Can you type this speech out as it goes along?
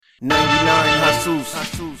99 hustles.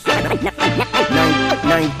 99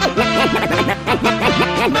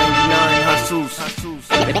 hustles.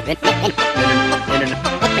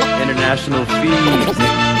 International fees.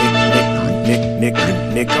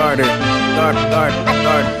 Nick Carter. Carter.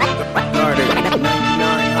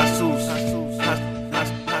 99 hustles.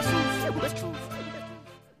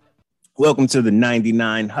 Welcome to the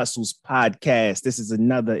 99 Hustles podcast. This is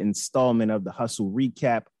another installment of the Hustle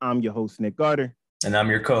Recap. I'm your host, Nick Carter. And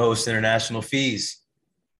I'm your co-host, International Fees.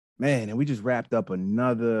 Man, and we just wrapped up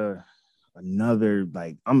another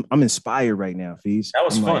like I'm inspired right now, Fees. That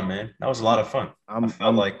was fun, man. That was a lot of fun. I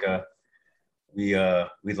felt like we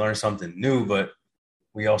learned something new, but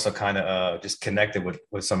we also kind of just connected with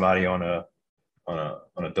somebody on a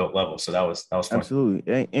dope level. So that was fun.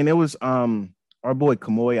 Absolutely. And it was our boy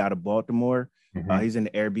Kamoy out of Baltimore. Mm-hmm. He's in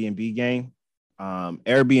the Airbnb game.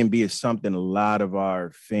 Airbnb is something a lot of our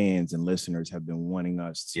fans and listeners have been wanting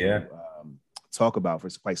us to talk about for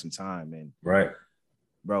quite some time. And right,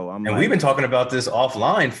 bro, we've been talking about this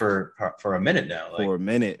offline for a minute now. For a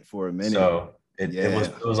minute. So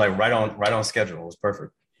it was like right on schedule. It was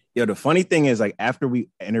perfect. Yo, the funny thing is, like, after we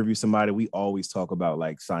interview somebody, we always talk about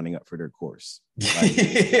like signing up for their course.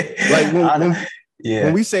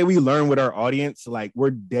 When we say we learn with our audience, like,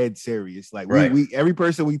 we're dead serious. Like, we every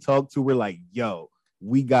person we talk to, we're like, yo,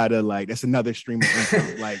 we gotta, like, that's another stream of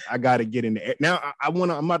income. Like, I gotta get in the now. I'm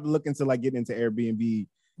about to look into like getting into Airbnb,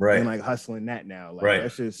 right, and like hustling that now. Like, right.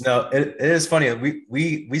 That's just it is funny.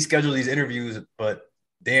 We schedule these interviews, but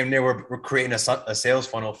damn near we're creating a sales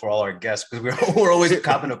funnel for all our guests because we're always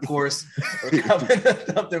copping a course or copping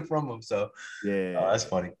something from them. So that's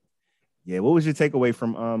funny. Yeah, what was your takeaway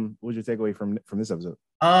from this episode?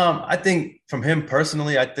 I think from him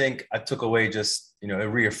personally, I think I took away just, it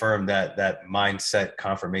reaffirmed that mindset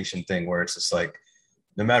confirmation thing where it's just like,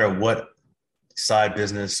 no matter what side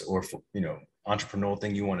business or, entrepreneurial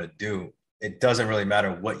thing you want to do, it doesn't really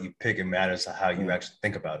matter what you pick. It matters how you actually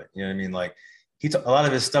think about it. You know what I mean? Like a lot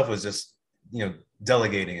of his stuff was just,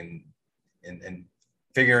 delegating and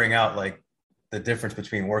figuring out like the difference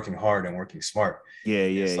between working hard and working smart. Yeah.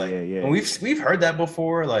 And we've heard that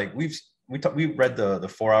before. Like we read the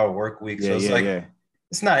 4-hour work week. So it's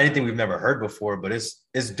it's not anything we've never heard before, but it's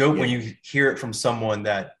dope when you hear it from someone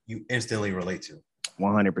that you instantly relate to.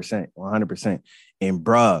 100%. And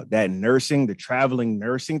bruh, the traveling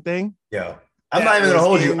nursing thing. Yeah. I'm not even gonna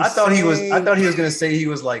hold you. I thought he was gonna say he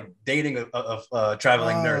was like dating a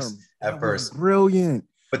traveling nurse at first. Brilliant.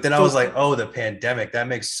 But then I was like, oh, the pandemic, that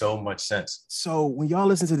makes so much sense. So when y'all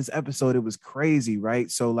listen to this episode, it was crazy, right?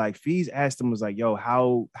 So like Fees asked him, was like, yo,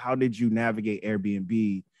 how did you navigate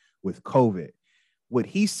Airbnb with COVID? What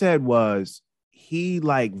he said was he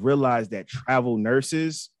like realized that travel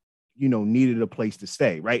nurses, needed a place to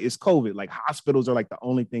stay, right? It's COVID. Like hospitals are like the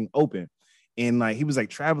only thing open. And like he was like,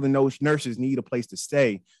 traveling nurses need a place to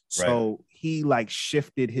stay. So he like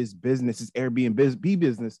shifted his business, his Airbnb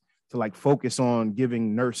business, to like focus on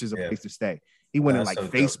giving nurses a place to stay. He went in like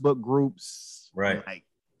Facebook groups, right? Like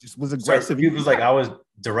just was aggressive. He was like, I was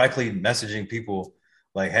directly messaging people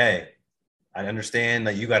like, hey, I understand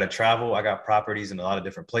that you got to travel. I got properties in a lot of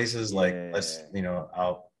different places. Like, let's,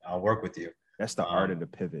 I'll work with you. That's the art of the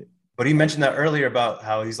pivot. But he mentioned that earlier about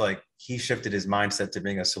how he's like, he shifted his mindset to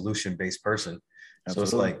being a solution-based person. Absolutely.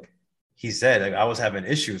 So it's like, he said, like, I was having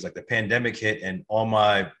issues, like the pandemic hit and all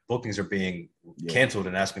my bookings are being canceled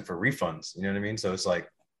and asking for refunds. You know what I mean? So it's like,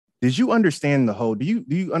 did you understand the whole, do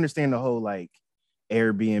you understand the whole like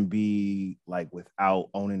Airbnb, like without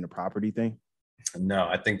owning the property thing? No,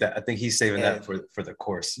 I think he's saving that for the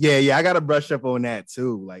course. Yeah. I got to brush up on that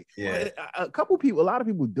too. Like a lot of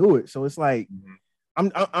people do it. So it's like,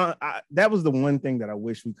 that was the one thing that I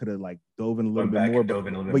wish we could have like dove in a little bit more.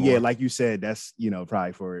 But yeah, like you said, that's,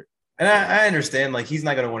 probably for it. And I understand, like, he's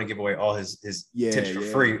not going to want to give away all his tips for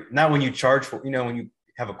free. Not when you charge for, when you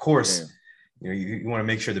have a course, you want to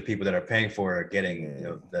make sure the people that are paying for it are getting,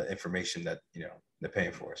 the information that, they're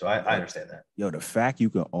paying for. So I understand that. Yo, the fact you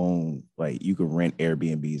can own, like, you can rent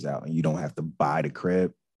Airbnbs out and you don't have to buy the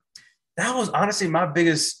crib. That was honestly my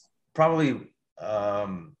biggest, probably,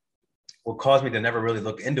 what caused me to never really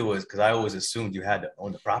look into it is because I always assumed you had to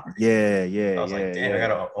own the property. I was like, damn, I got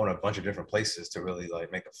to own a bunch of different places to really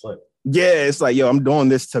like make a flip. Yeah, it's like, yo, I'm doing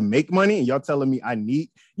this to make money, and y'all telling me I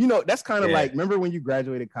need, that's kind of like, remember when you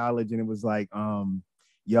graduated college and it was like,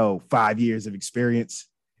 5 years of experience.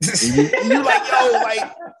 And you're like, yo,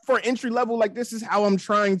 like for entry level, like this is how I'm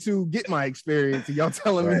trying to get my experience, and y'all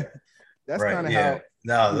telling me that's kind of how.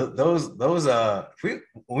 No, those when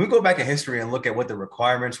we go back in history and look at what the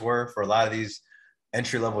requirements were for a lot of these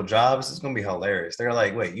entry-level jobs, it's gonna be hilarious. They're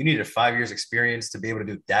like, wait, you needed 5 years experience to be able to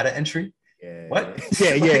do data entry? Yeah. What?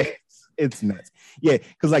 Yeah. It's nuts. Yeah,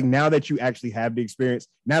 because like now that you actually have the experience,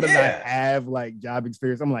 now that I have like job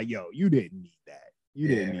experience, I'm like, yo, you didn't need that. You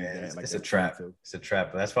didn't need that. Like, it's a trap. It's a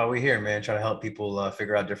trap. But that's why we're here, man. Trying to help people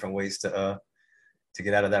figure out different ways to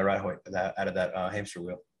get out of that hamster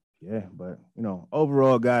wheel. Yeah, but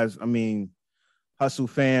overall, guys, I mean, Hustle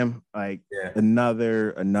fam, like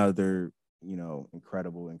another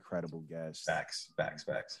incredible guest. Facts.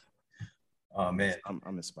 Oh man,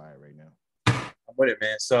 I'm inspired right now. I'm with it,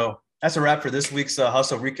 man. So that's a wrap for this week's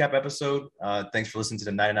Hustle recap episode. Thanks for listening to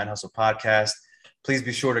the 99 Hustle podcast. Please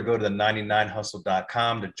be sure to go to the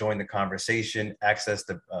 99hustle.com to join the conversation, access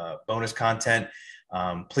the bonus content.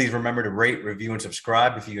 Please remember to rate, review, and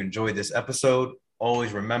subscribe if you enjoyed this episode.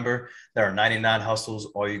 Always remember, there are 99 hustles.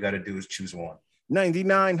 All you got to do is choose one.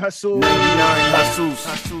 99 hustles. 99 hustles.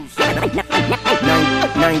 99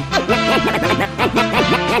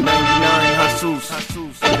 hustles.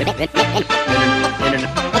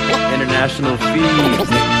 International fees.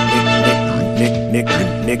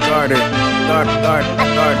 Nick Carter.